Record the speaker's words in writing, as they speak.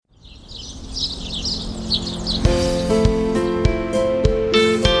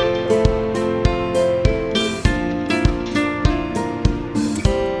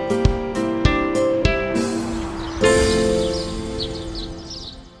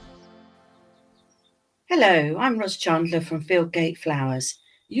Hello, I'm Ros Chandler from Fieldgate Flowers.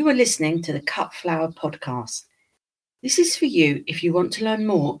 You are listening to the Cut Flower Podcast. This is for you if you want to learn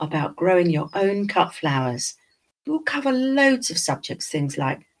more about growing your own cut flowers. We'll cover loads of subjects, things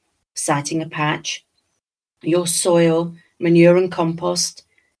like siting a patch, your soil, manure and compost,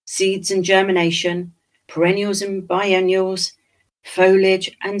 seeds and germination, perennials and biennials,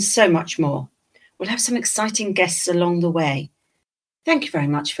 foliage, and so much more. We'll have some exciting guests along the way. Thank you very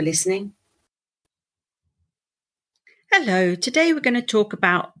much for listening. Hello, today we're going to talk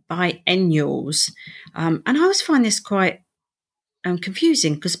about biennials. And I always find this quite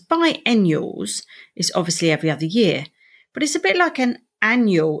confusing because biennials is obviously every other year, but it's a bit like an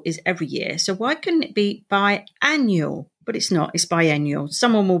annual is every year. So why couldn't it be biannual? But it's not, it's biennial.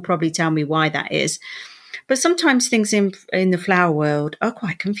 Someone will probably tell me why that is. But sometimes things in the flower world are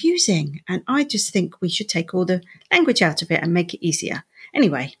quite confusing. And I just think we should take all the language out of it and make it easier.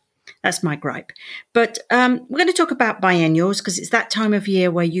 Anyway, that's my gripe. But we're going to talk about biennials because it's that time of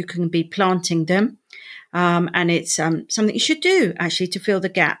year where you can be planting them. And it's something you should do, actually, to fill the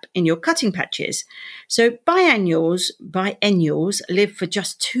gap in your cutting patches. So biennials live for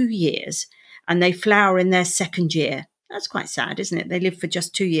just 2 years and they flower in their second year. That's quite sad, isn't it? They live for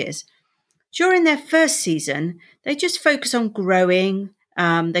just 2 years. During their first season, they just focus on growing.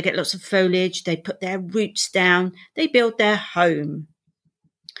 They get lots of foliage. They put their roots down. They build their home.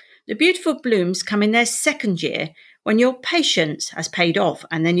 The beautiful blooms come in their second year when your patience has paid off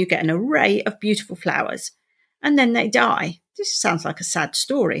and then you get an array of beautiful flowers. And then they die. This sounds like a sad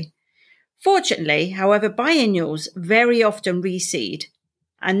story. Fortunately, however, biennials very often reseed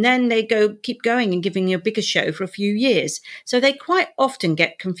and then they keep going and giving you a bigger show for a few years. So they quite often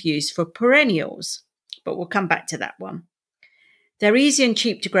get confused for perennials. But we'll come back to that one. They're easy and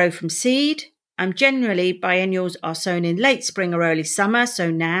cheap to grow from seed. Generally, biennials are sown in late spring or early summer,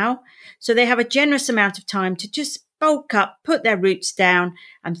 so now. So they have a generous amount of time to just bulk up, put their roots down,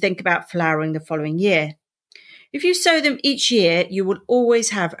 and think about flowering the following year. If you sow them each year, you will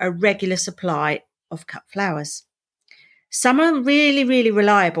always have a regular supply of cut flowers. Some are really, really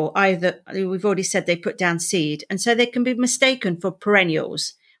reliable. Either we've already said they put down seed, and so they can be mistaken for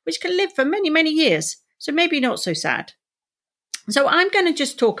perennials, which can live for many, many years. So maybe not so sad. So I'm going to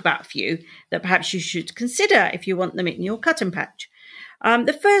just talk about a few that perhaps you should consider if you want them in your cutting patch.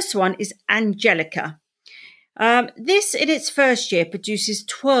 The first one is Angelica. This, in its first year, produces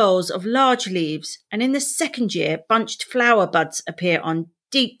twirls of large leaves, and in the second year, bunched flower buds appear on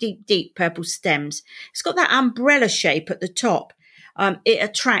deep, deep, deep purple stems. It's got that umbrella shape at the top. It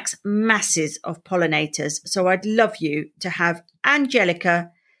attracts masses of pollinators. So I'd love you to have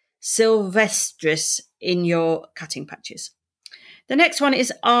Angelica sylvestris in your cutting patches. The next one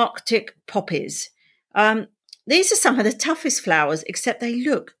is Arctic poppies. These are some of the toughest flowers, except they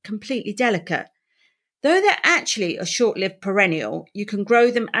look completely delicate. Though they're actually a short-lived perennial, you can grow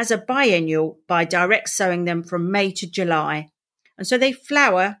them as a biennial by direct sowing them from May to July. And so they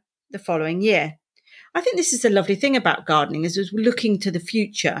flower the following year. I think this is the lovely thing about gardening, is we're looking to the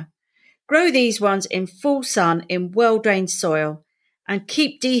future. Grow these ones in full sun in well-drained soil and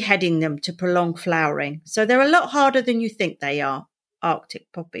keep deheading them to prolong flowering. So they're a lot harder than you think they are.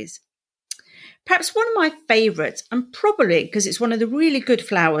 Arctic poppies. Perhaps one of my favourites, and probably because it's one of the really good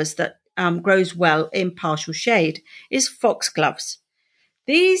flowers that grows well in partial shade, is foxgloves.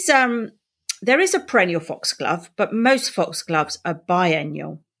 These, there is a perennial foxglove, but most foxgloves are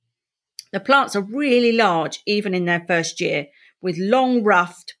biennial. The plants are really large, even in their first year, with long,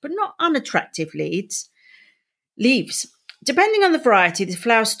 roughed, but not unattractive leaves. Depending on the variety, the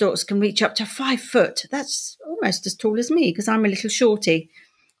flower stalks can reach up to 5 foot. That's almost as tall as me because I'm a little shorty,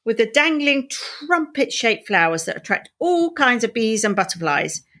 with the dangling trumpet-shaped flowers that attract all kinds of bees and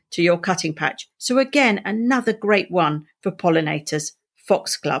butterflies to your cutting patch. So again, another great one for pollinators,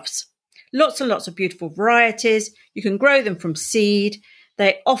 foxgloves. Lots and lots of beautiful varieties. You can grow them from seed.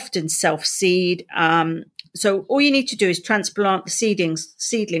 They often self-seed. So all you need to do is transplant the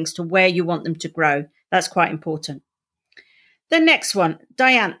seedlings to where you want them to grow. That's quite important. The next one,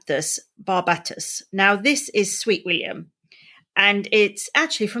 Dianthus barbatus. Now, this is Sweet William, and it's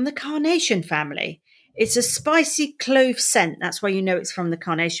actually from the carnation family. It's a spicy clove scent. That's why you know it's from the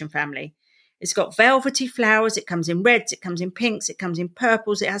carnation family. It's got velvety flowers. It comes in reds. It comes in pinks. It comes in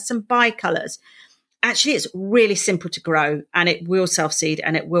purples. It has some bicolours. Actually, it's really simple to grow, and it will self-seed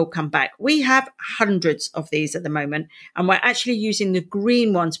and it will come back. We have hundreds of these at the moment, and we're actually using the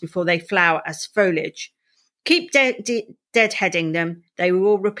green ones before they flower as foliage. Keep deadheading them. They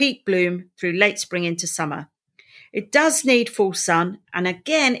will repeat bloom through late spring into summer. It does need full sun, and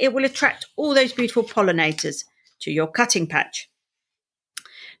again, it will attract all those beautiful pollinators to your cutting patch.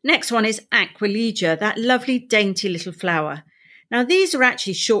 Next one is Aquilegia, that lovely dainty little flower. Now these are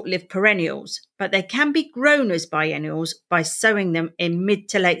actually short-lived perennials, but they can be grown as biennials by sowing them in mid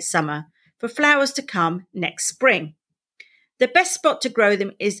to late summer for flowers to come next spring. The best spot to grow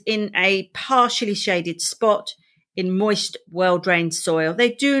them is in a partially shaded spot in moist, well-drained soil.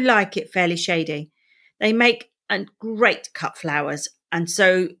 They do like it fairly shady. They make great cut flowers, and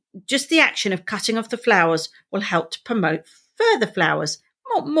so just the action of cutting off the flowers will help to promote further flowers.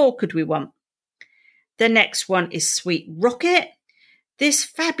 What more could we want? The next one is Sweet Rocket. This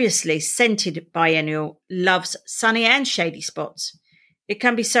fabulously scented biennial loves sunny and shady spots. It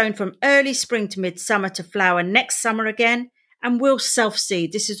can be sown from early spring to midsummer to flower next summer again, and will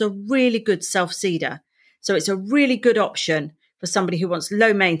self-seed. This is a really good self-seeder. So it's a really good option for somebody who wants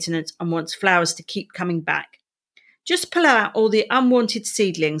low maintenance and wants flowers to keep coming back. Just pull out all the unwanted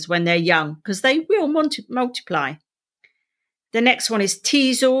seedlings when they're young, because they will multiply. The next one is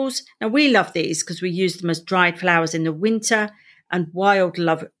Teasels. Now we love these because we use them as dried flowers in the winter, and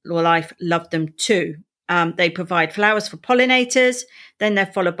wildlife love them too. They provide flowers for pollinators. Then they're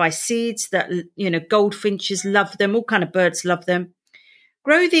followed by seeds that, goldfinches love them. All kind of birds love them.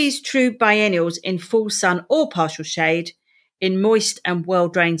 Grow these true biennials in full sun or partial shade in moist and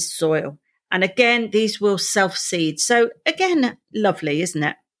well-drained soil. And again, these will self-seed. So again, lovely, isn't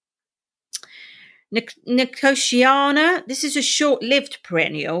it? Nicotiana, this is a short-lived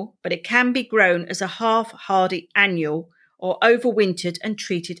perennial, but it can be grown as a half-hardy annual or overwintered and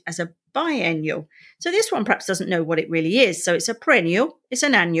treated as a biennial. So this one perhaps doesn't know what it really is. So it's a perennial, it's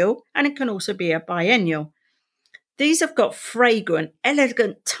an annual, and it can also be a biennial. These have got fragrant,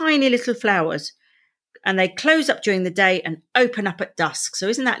 elegant, tiny little flowers, and they close up during the day and open up at dusk. So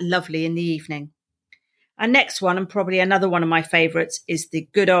isn't that lovely in the evening? Our next one, and probably another one of my favourites, is the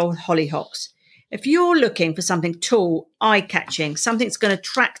good old hollyhocks. If you're looking for something tall, eye-catching, something that's going to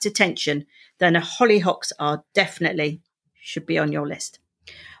attract attention, then the hollyhocks are definitely should be on your list.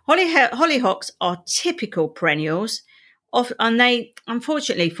 Hollyhocks are typical perennials, and they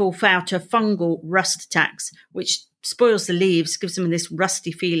unfortunately fall foul to fungal rust attacks, which spoils the leaves, gives them this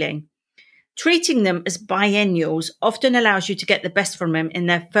rusty feeling. Treating them as biennials often allows you to get the best from them in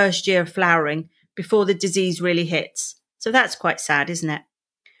their first year of flowering before the disease really hits. So that's quite sad, isn't it?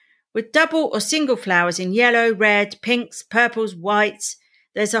 With double or single flowers in yellow, red, pinks, purples, whites,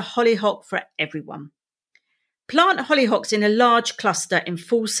 there's a hollyhock for everyone. Plant hollyhocks in a large cluster in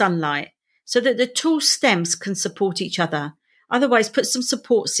full sunlight so that the tall stems can support each other. Otherwise, put some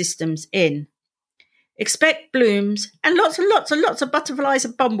support systems in. Expect blooms and lots and lots and lots of butterflies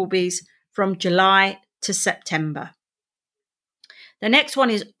and bumblebees from July to September. The next one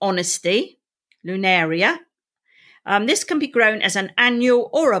is Honesty, Lunaria. This can be grown as an annual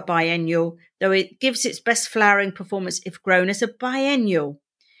or a biennial, though it gives its best flowering performance if grown as a biennial.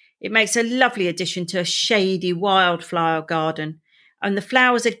 It makes a lovely addition to a shady wildflower garden, and the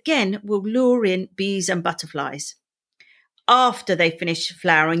flowers again will lure in bees and butterflies. After they finish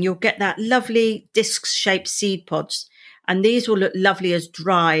flowering, you'll get that lovely disc-shaped seed pods, and these will look lovely as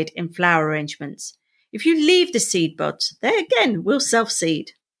dried in flower arrangements. If you leave the seed pods, they again will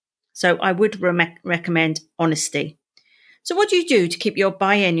self-seed. So I would recommend Honesty. So what do you do to keep your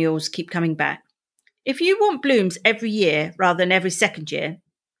biennials keep coming back? If you want blooms every year rather than every second year,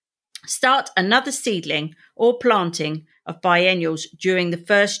 start another seedling or planting of biennials during the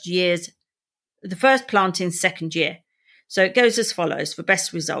first planting second year. So it goes as follows for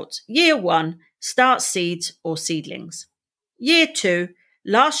best results. Year 1, start seeds or seedlings. Year 2,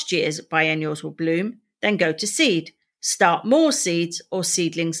 last year's biennials will bloom, then go to seed. Start more seeds or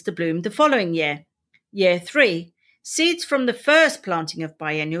seedlings to bloom the following year. Year 3, seeds from the first planting of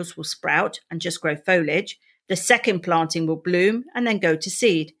biennials will sprout and just grow foliage. The second planting will bloom and then go to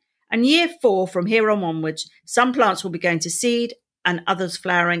seed. And year 4, from here on onwards, some plants will be going to seed and others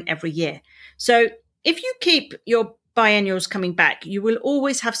flowering every year. So if you keep your biennials coming back, you will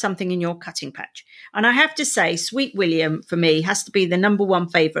always have something in your cutting patch. And I have to say, Sweet William, for me, has to be the number one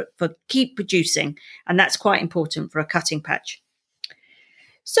favourite for keep producing. And that's quite important for a cutting patch.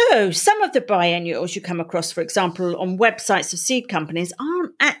 So some of the biennials you come across, for example, on websites of seed companies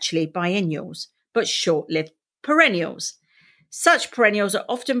aren't actually biennials, but short-lived perennials. Such perennials are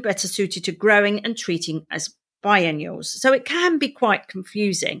often better suited to growing and treating as biennials. So it can be quite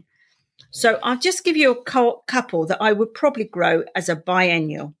confusing. So I'll just give you a couple that I would probably grow as a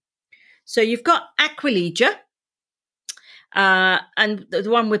biennial. So you've got Aquilegia, and the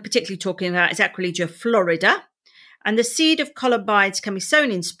one we're particularly talking about is Aquilegia florida. And the seed of columbides can be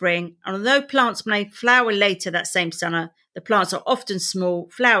sown in spring. And although plants may flower later that same summer, the plants are often small,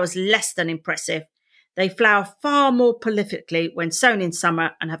 flowers less than impressive. They flower far more prolifically when sown in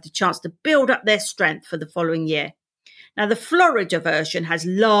summer and have the chance to build up their strength for the following year. Now, the Florida version has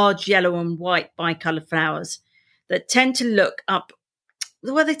large yellow and white bicoloured flowers that tend to look upwards,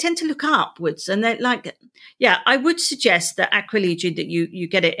 and they're like, I would suggest that Aquilegia, that you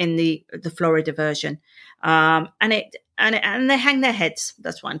get it in the Florida version, and they hang their heads.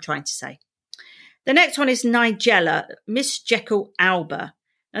 That's what I'm trying to say. The next one is Nigella, Miss Jekyll alba.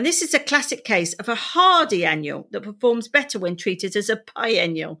 Now, this is a classic case of a hardy annual that performs better when treated as a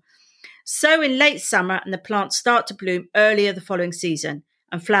biennial. Sow in late summer and the plants start to bloom earlier the following season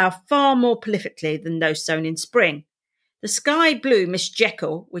and flower far more prolifically than those sown in spring. The sky blue Miss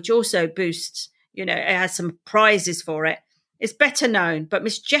Jekyll, which also boosts, it has some prizes for it, is better known, but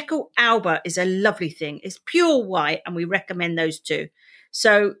Miss Jekyll alba is a lovely thing. It's pure white and we recommend those too.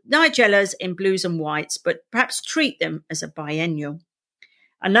 So Nigellas in blues and whites, but perhaps treat them as a biennial.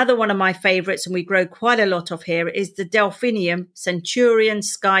 Another one of my favourites, and we grow quite a lot of here, is the Delphinium Centurion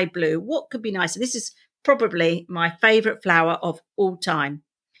Sky Blue. What could be nicer? This is probably my favourite flower of all time.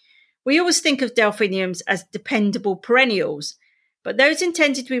 We always think of delphiniums as dependable perennials, but those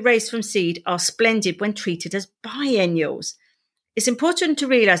intended to be raised from seed are splendid when treated as biennials. It's important to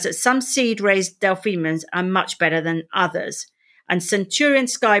realise that some seed-raised delphiniums are much better than others, and Centurion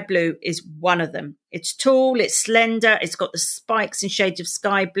Sky Blue is one of them. It's tall, it's slender, it's got the spikes in shades of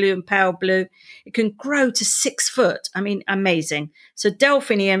sky blue and pale blue. It can grow to 6 foot. I mean, amazing. So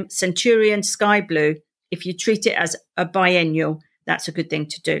Delphinium Centurion Sky Blue, if you treat it as a biennial, that's a good thing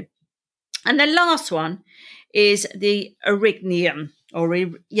to do. And the last one is the Erignium,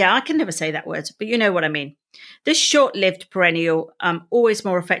 I can never say that word, but you know what I mean. This short-lived perennial, always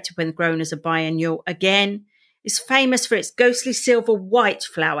more effective when grown as a biennial. Again, is famous for its ghostly silver white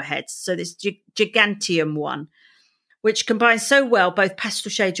flower heads. So this giganteum one, which combines so well both pastel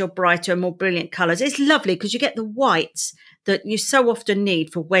shades or brighter and more brilliant colours. It's lovely because you get the whites that you so often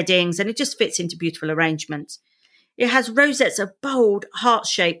need for weddings, and it just fits into beautiful arrangements. It has rosettes of bold,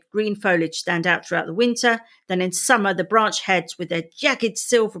 heart-shaped green foliage stand out throughout the winter. Then in summer, the branch heads with their jagged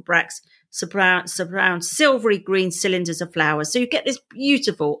silver bracts surround silvery green cylinders of flowers. So you get this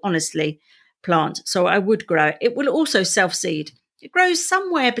beautiful, honestly, plant. So I would grow it. It will also self-seed. It grows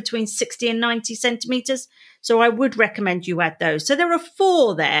somewhere between 60 and 90 centimetres. So I would recommend you add those. So there are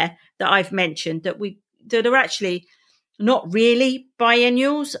 4 there that I've mentioned that are actually not really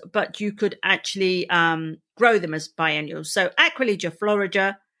biennials, but you could actually grow them as biennials. So Aquilegia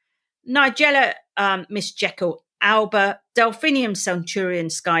Florida, Nigella Miss Jekyll alba, Delphinium Centurion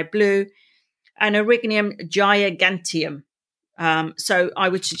Sky Blue, and Erignium giganteum. So I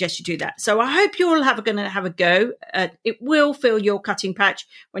would suggest you do that. So I hope you're all going to have a go. It will fill your cutting patch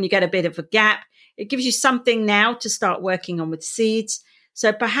when you get a bit of a gap. It gives you something now to start working on with seeds.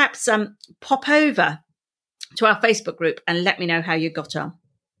 So perhaps pop over to our Facebook group and let me know how you got on.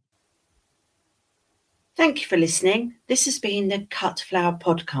 Thank you for listening. This has been the Cut Flower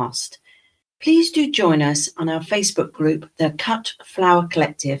Podcast. Please do join us on our Facebook group, the Cut Flower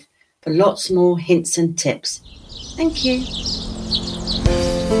Collective, for lots more hints and tips. Thank you.